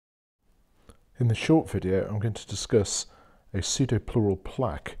In this short video, I'm going to discuss a pseudo-pleural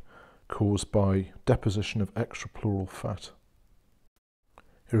plaque caused by deposition of extrapleural fat.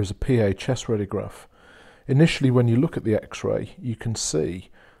 Here is a PA chest radiograph. Initially, when you look at the X-ray, you can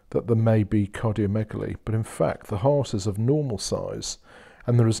see that there may be cardiomegaly, but in fact the heart is of normal size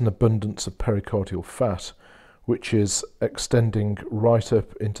and there is an abundance of pericardial fat which is extending right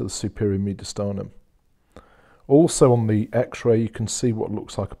up into the superior mediastinum. Also on the X-ray you can see what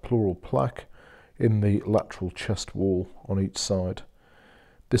looks like a pleural plaque in the lateral chest wall on each side.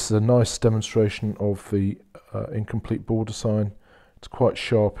 This is a nice demonstration of the incomplete border sign. It's quite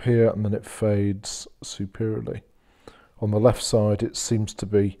sharp here and then it fades superiorly. On the left side it seems to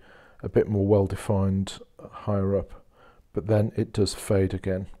be a bit more well defined higher up, but then it does fade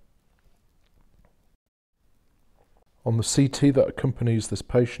again. On the CT that accompanies this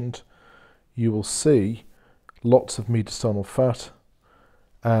patient you will see lots of mediastinal fat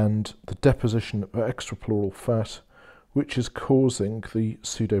and the deposition of extrapleural fat, which is causing the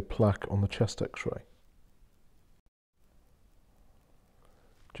pseudoplaque on the chest X-ray.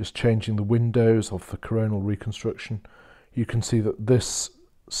 Just changing the windows of the coronal reconstruction, you can see that this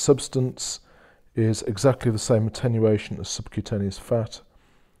substance is exactly the same attenuation as subcutaneous fat,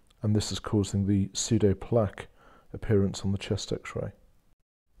 and this is causing the pseudoplaque appearance on the chest X-ray.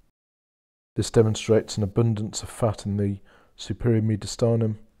 This demonstrates an abundance of fat in the superior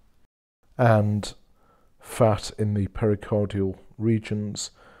mediastinum and fat in the pericardial regions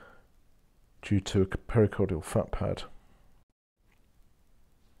due to a pericardial fat pad.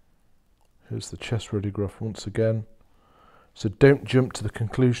 Here's the chest radiograph once again. So don't jump to the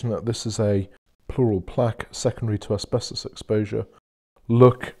conclusion that this is a pleural plaque secondary to asbestos exposure.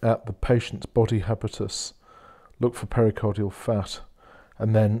 Look at the patient's body habitus, look for pericardial fat,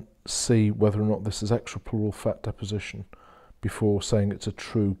 and then see whether or not this is extrapleural fat deposition before saying it's a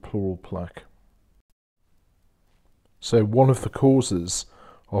true pleural plaque. So one of the causes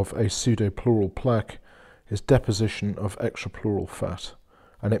of a pseudopleural plaque is deposition of extrapleural fat,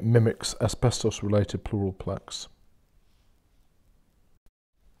 and it mimics asbestos-related pleural plaques.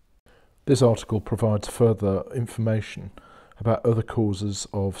 This article provides further information about other causes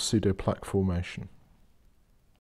of pseudoplaque formation.